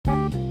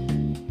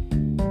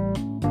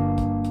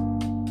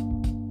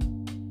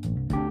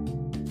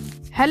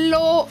Hello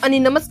आणि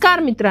नमस्कार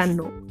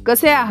मित्रांनो,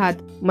 कसे आहात?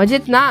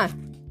 मजेत ना?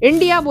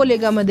 इंडिया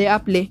बोलेगामध्ये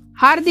आपले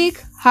हार्दिक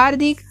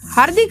हार्दिक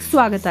हार्दिक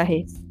स्वागत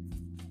आहे.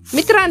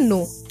 मित्रांनो,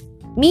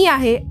 मी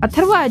आहे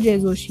अथर्व अजय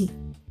जोशी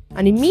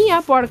आणि मी या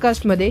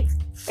पॉडकास्टमध्ये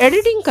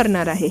एडिटिंग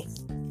करणार आहे.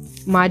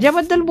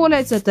 माझ्याबद्दल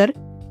बोलायचं तर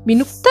मी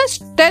नुकताच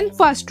 10th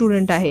पास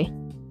स्टुडंट आहे.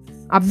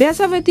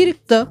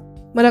 अभ्यासाव्यतिरिक्त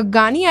मला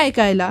गाणी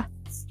ऐकायला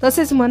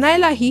तसेच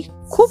म्हणायलाही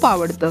खूप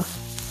आवडतं.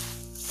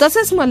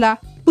 तसेच मला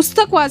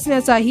पुस्तक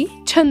वाचण्याचाही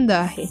छंद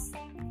आहे.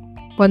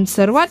 पण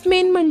सर्वात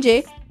मेन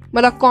म्हणजे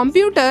मला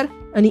कॉम्प्युटर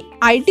आणि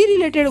IT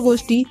रिलेटेड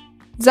गोष्टी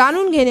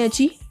जाणून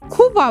घेण्याची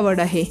खूप आवड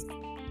आहे.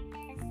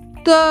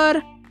 तर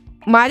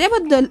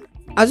माझ्याबद्दल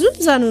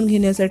अजून जाणून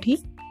घेण्यासाठी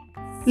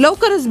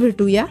लवकरच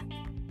भेटूया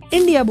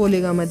इंडिया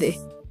बोलेगामध्ये.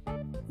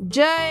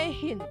 जय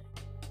हिंद.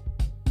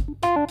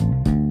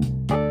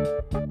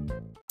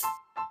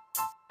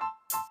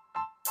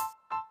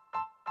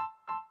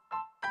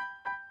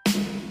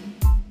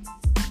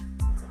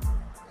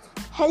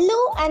 हेलो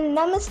एंड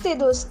नमस्ते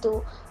दोस्तों,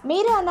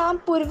 मेरा नाम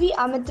पूर्वी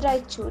Amit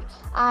Raichur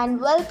and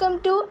welcome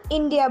to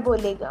India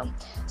बोलेगा.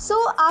 सो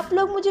आप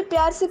लोग मुझे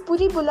प्यार से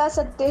पूरी बुला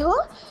सकते हो.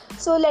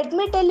 So let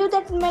me tell you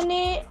that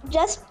मैंने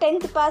जस्ट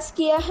 10th पास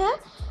किया है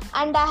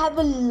and I have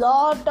a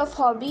lot of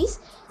hobbies.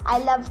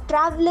 I love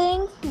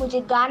travelling,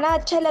 मुझे गाना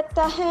अच्छा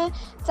लगता है,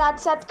 साथ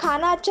साथ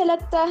खाना अच्छा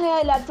लगता है.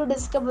 I love to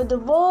discover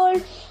the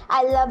world.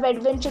 I love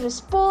adventure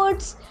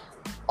sports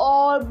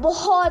और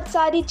बहुत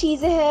सारी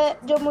चीज़ें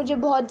हैं जो मुझे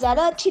बहुत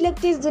ज़्यादा अच्छी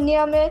लगती है इस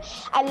दुनिया में.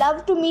 I love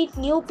to meet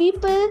new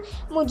people,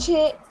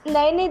 मुझे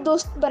नए नए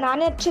दोस्त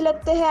बनाने अच्छे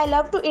लगते हैं. I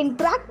love to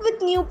interact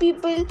with new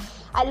people.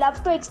 I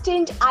love to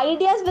exchange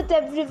ideas with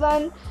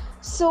everyone.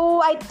 So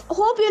I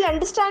hope you'll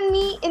understand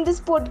me in this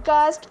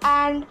podcast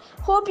and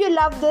hope you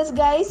love this,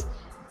 guys.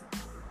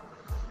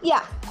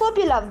 Yeah,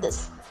 hope you love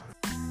this.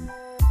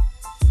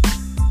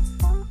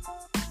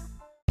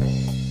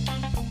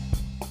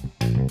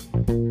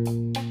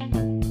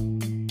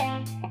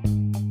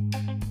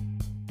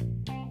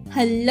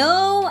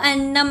 Hello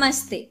and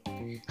namaste.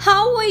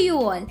 How are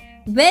you all?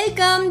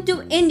 Welcome to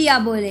India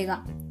Bolega.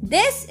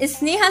 This is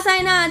Sneha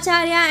Saina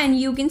Acharya and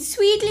you can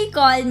sweetly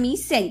call me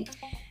Sally.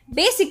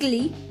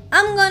 Basically,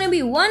 I'm gonna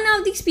be one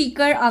of the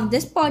speaker of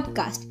this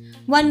podcast.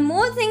 One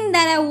more thing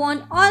that I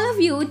want all of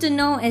you to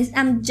know is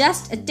I'm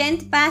just a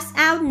 10th pass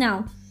out now.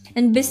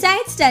 And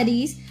besides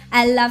studies,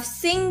 I love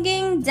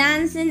singing,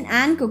 dancing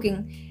and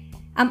cooking.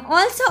 I'm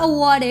also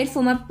awarded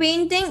for my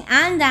painting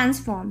and dance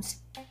forms.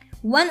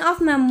 One of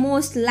my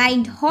most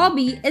liked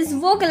hobby is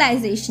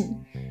vocalization.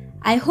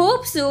 I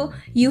hope so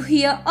you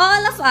hear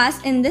all of us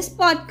in this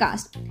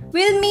podcast.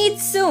 We'll meet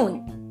soon.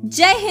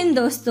 Jai Hind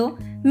दोस्तों,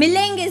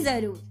 मिलेंगे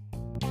जरूर.